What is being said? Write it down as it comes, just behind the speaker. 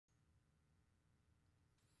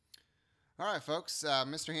All right, folks.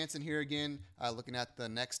 Mr. Hansen here again, looking at the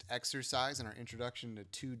next exercise in our Introduction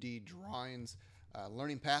to 2D Drawings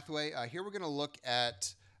learning pathway. Here we're going to look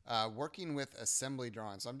at working with assembly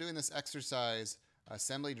drawings. So I'm doing this exercise,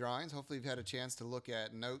 assembly drawings. Hopefully you've had a chance to look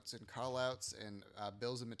at notes and callouts and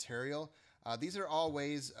bills of material. These are all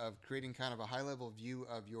ways of creating kind of a high-level view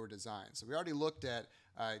of your design. So we already looked at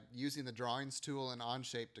using the drawings tool in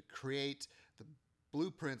Onshape to create the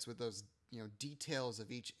blueprints with those details of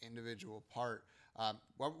each individual part.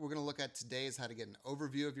 What we're going to look at today is how to get an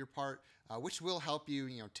overview of your part, which will help you,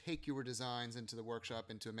 take your designs into the workshop,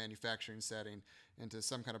 into a manufacturing setting, into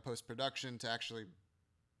some kind of post-production to actually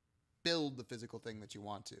build the physical thing that you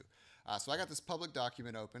want to. So I got this public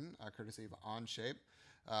document open, courtesy of Onshape,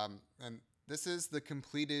 and this is the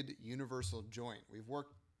completed universal joint. We've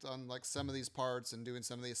worked on like some of these parts and doing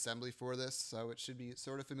some of the assembly for this, so it should be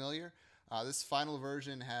sort of familiar. This final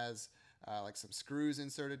version has like some screws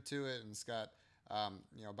inserted to it, and it's got a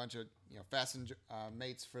bunch of fasten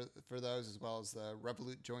mates for those, as well as the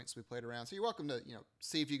revolute joints we played around. So you're welcome to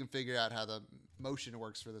see if you can figure out how the motion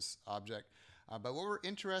works for this object. But what we're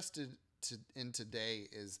interested in today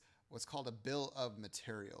is what's called a bill of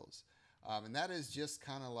materials, and that is just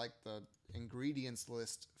kind of like the ingredients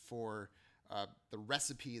list for the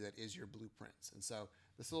recipe that is your blueprints. And so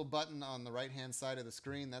this little button on the right hand side of the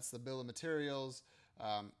screen, that's the bill of materials.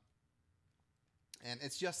 And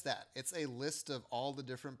it's just that. It's a list of all the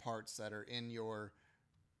different parts that are in your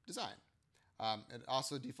design. It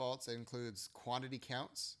also defaults, it includes quantity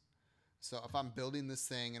counts. So if I'm building this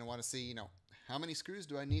thing and I want to see, how many screws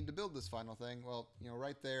do I need to build this final thing? Well,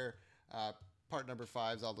 right there, part number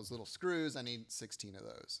 5 is all those little screws. I need 16 of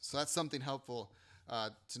those. So that's something helpful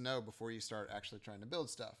to know before you start actually trying to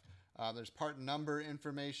build stuff. There's part number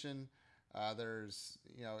information. There's,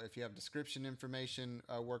 if you have description information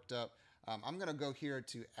worked up. I'm going to go here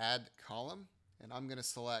to add column, and I'm going to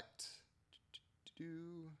select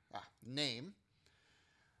name,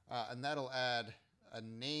 and that'll add a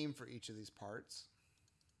name for each of these parts.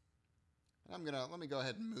 And let me go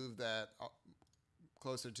ahead and move that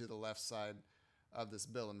closer to the left side of this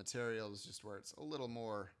bill of materials, just where it's a little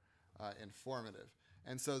more informative.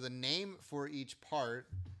 And so the name for each part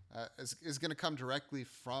is going to come directly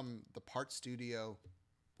from the part studio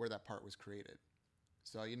where that part was created.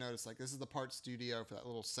 So you notice, like, this is the part studio for that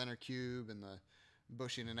little center cube and the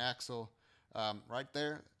bushing and axle. Right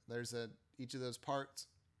there, there's each of those parts.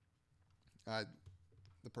 The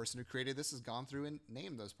person who created this has gone through and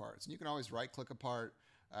named those parts. And you can always right-click a part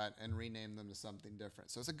and rename them to something different.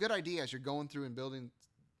 So it's a good idea as you're going through and building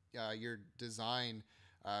your design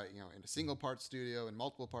in a single part studio and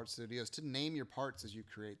multiple part studios to name your parts as you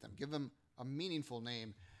create them. Give them a meaningful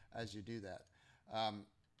name as you do that.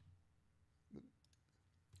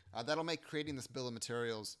 That'll make creating this bill of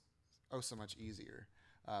materials so much easier.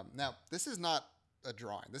 Now, this is not a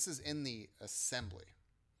drawing. This is in the assembly.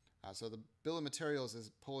 So the bill of materials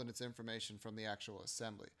is pulling its information from the actual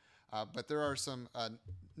assembly. But there are some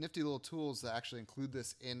nifty little tools that actually include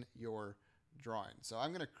this in your drawing. So I'm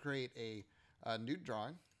going to create a new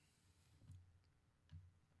drawing.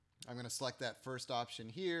 I'm going to select that first option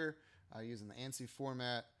here using the ANSI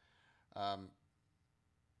format.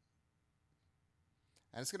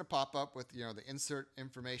 And it's going to pop up with the insert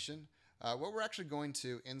information. What we're actually going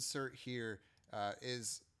to insert here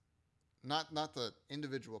is not the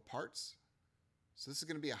individual parts. So this is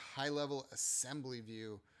going to be a high-level assembly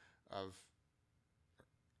view of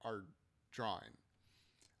our drawing.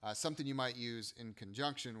 Something you might use in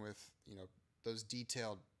conjunction with those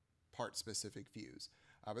detailed part-specific views.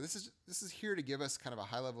 But this is here to give us kind of a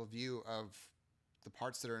high-level view of the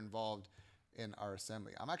parts that are involved in our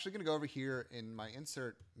assembly. I'm actually going to go over here in my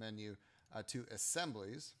insert menu to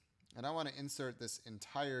assemblies, and I want to insert this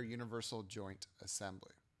entire universal joint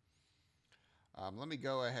assembly. Let me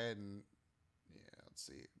go ahead and let's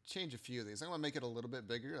see, change a few of these. I'm going to make it a little bit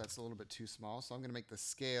bigger. That's a little bit too small, so I'm going to make the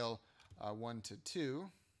scale 1 to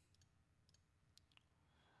 2.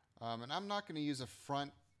 And I'm not going to use a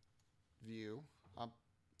front view.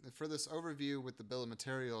 For this overview with the bill of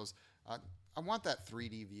materials, I want that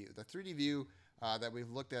 3D view. The 3D view that we've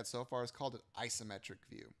looked at so far is called an isometric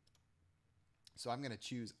view. So I'm going to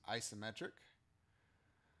choose isometric.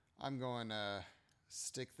 I'm going to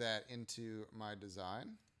stick that into my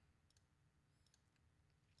design.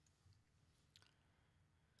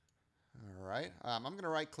 All right. I'm going to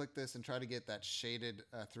right-click this and try to get that shaded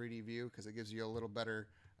 3D view because it gives you a little better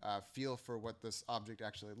feel for what this object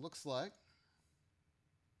actually looks like.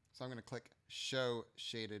 So I'm going to click Show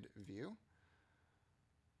Shaded View.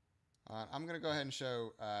 I'm going to go ahead and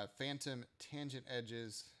show phantom tangent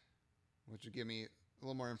edges, which will give me a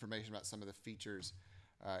little more information about some of the features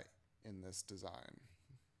in this design.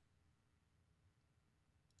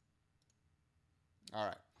 All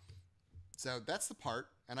right. So that's the part,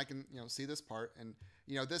 and I can see this part, and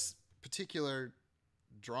this particular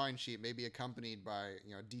drawing sheet may be accompanied by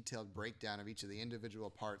a detailed breakdown of each of the individual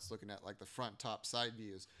parts, looking at like the front, top, side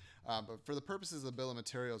views. But for the purposes of the bill of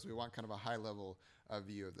materials, we want kind of a high level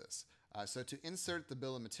view of this. So to insert the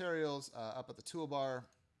bill of materials up at the toolbar,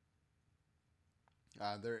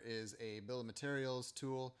 there is a bill of materials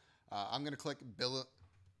tool. I'm going to click bill of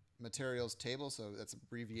materials table, so that's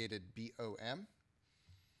abbreviated BOM.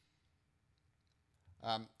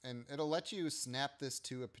 And it'll let you snap this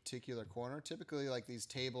to a particular corner. Typically, like these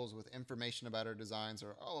tables with information about our designs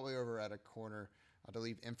are all the way over at a corner to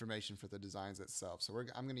leave information for the designs itself. So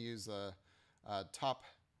I'm going to use the top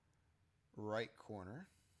right corner.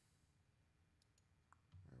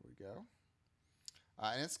 There we go.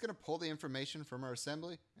 And it's going to pull the information from our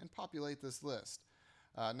assembly and populate this list.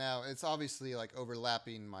 Now, it's obviously like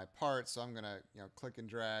overlapping my parts, so I'm going to click and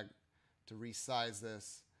drag to resize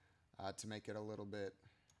this. To make it a little bit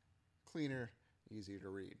cleaner, easier to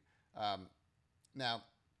read. Now,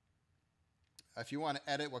 if you want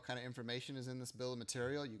to edit what kind of information is in this bill of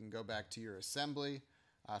material, you can go back to your assembly.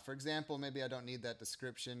 For example, maybe I don't need that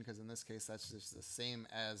description because in this case that's just the same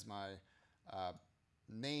as my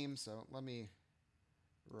name. So let me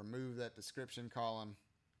remove that description column.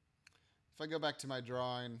 If I go back to my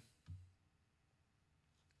drawing,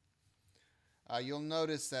 you'll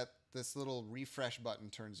notice that this little refresh button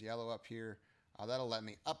turns yellow up here. That'll let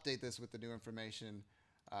me update this with the new information,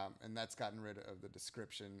 and that's gotten rid of the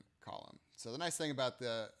description column. So the nice thing about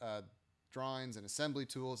the drawings and assembly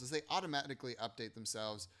tools is they automatically update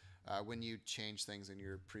themselves when you change things in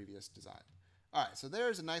your previous design. All right, so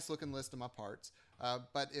there's a nice looking list of my parts,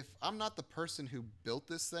 but if I'm not the person who built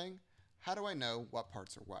this thing, how do I know what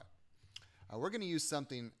parts are what? We're going to use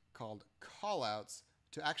something called callouts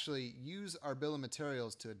to actually use our bill of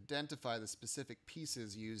materials to identify the specific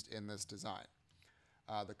pieces used in this design.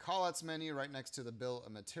 The callouts menu right next to the bill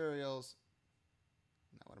of materials.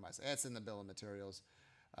 Now, what am I saying? It's in the bill of materials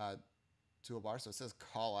toolbar, so it says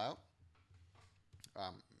callout.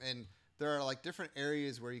 And there are like different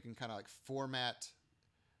areas where you can kind of like format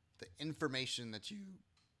the information that you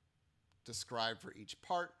describe for each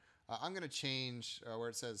part. I'm going to change where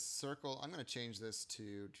it says circle. I'm going to change this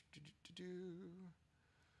to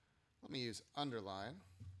let me use underline.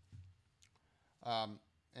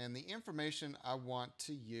 And the information I want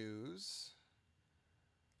to use,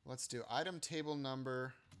 let's do item table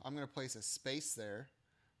number. I'm going to place a space there.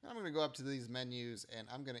 I'm going to go up to these menus and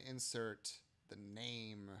I'm going to insert the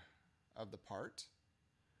name of the part.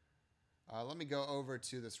 Let me go over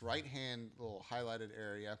to this right-hand little highlighted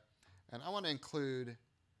area, and I want to include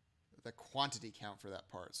the quantity count for that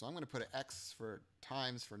part. So I'm going to put an X for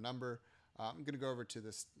times for number. I'm going to go over to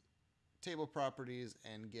this table properties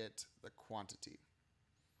and get the quantity.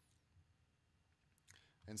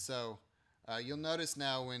 And so you'll notice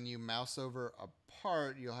now when you mouse over a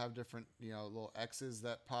part, you'll have different little X's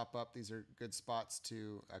that pop up. These are good spots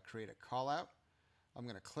to create a call out. I'm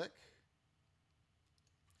going to click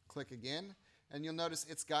again, and you'll notice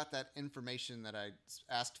it's got that information that I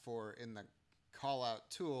asked for in the call out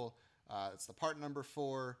tool. It's the part number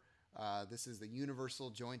 4. This is the universal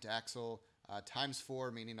joint axle times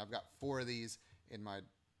 4, meaning I've got 4 of these in my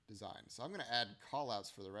design. So I'm going to add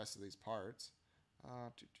callouts for the rest of these parts.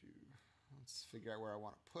 Let's figure out where I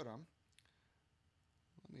want to put them.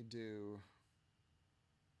 Let me do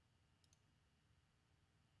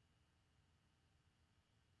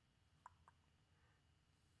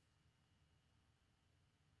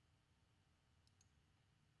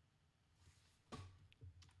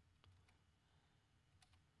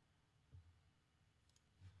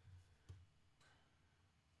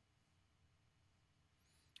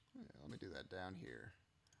that down here.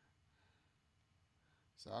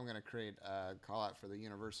 So I'm going to create a call out for the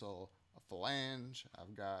universal phalange.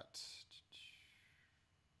 I've got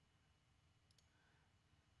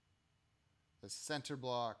the center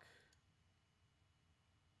block.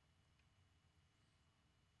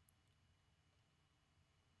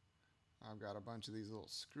 I've got a bunch of these little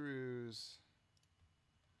screws.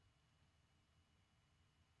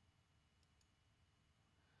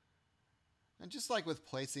 And just like with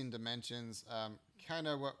placing dimensions, kind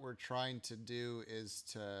of what we're trying to do is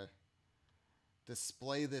to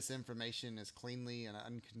display this information as cleanly and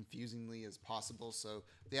unconfusingly as possible. So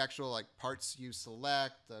the actual like parts you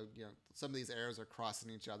select, some of these arrows are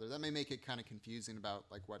crossing each other. That may make it kind of confusing about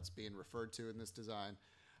like what's being referred to in this design.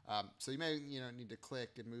 So you may need to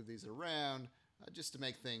click and move these around just to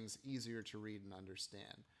make things easier to read and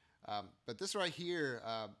understand. But this right here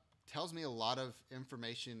tells me a lot of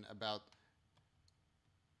information about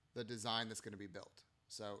the design that's going to be built.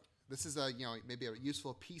 So this is maybe a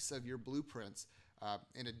useful piece of your blueprints.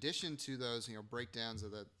 In addition to those breakdowns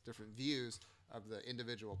of the different views of the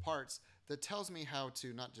individual parts, that tells me how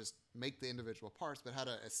to not just make the individual parts, but how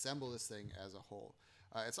to assemble this thing as a whole.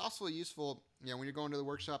 It's also useful, when you're going to the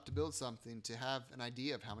workshop to build something, to have an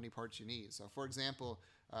idea of how many parts you need. So, for example,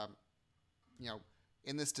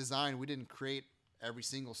 in this design, we didn't create every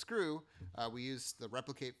single screw. We used the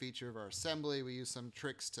replicate feature of our assembly. We used some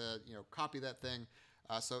tricks to copy that thing.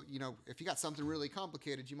 So if you got something really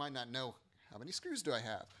complicated, you might not know how many screws do I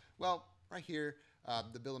have. Well, right here,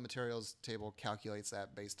 the bill of materials table calculates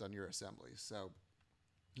that based on your assembly. So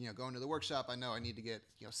going to the workshop, I know I need to get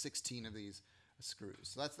 16 of these screws.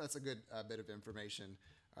 So that's a good bit of information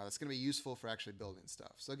that's going to be useful for actually building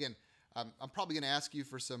stuff. So again, I'm probably going to ask you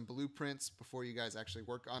for some blueprints before you guys actually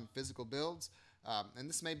work on physical builds. And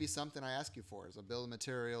this may be something I ask you for, is a bill of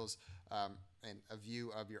materials and a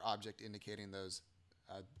view of your object indicating those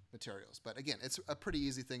materials. But again, it's a pretty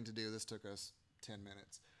easy thing to do. This took us 10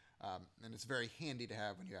 minutes. And it's very handy to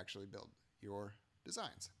have when you actually build your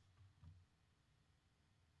designs.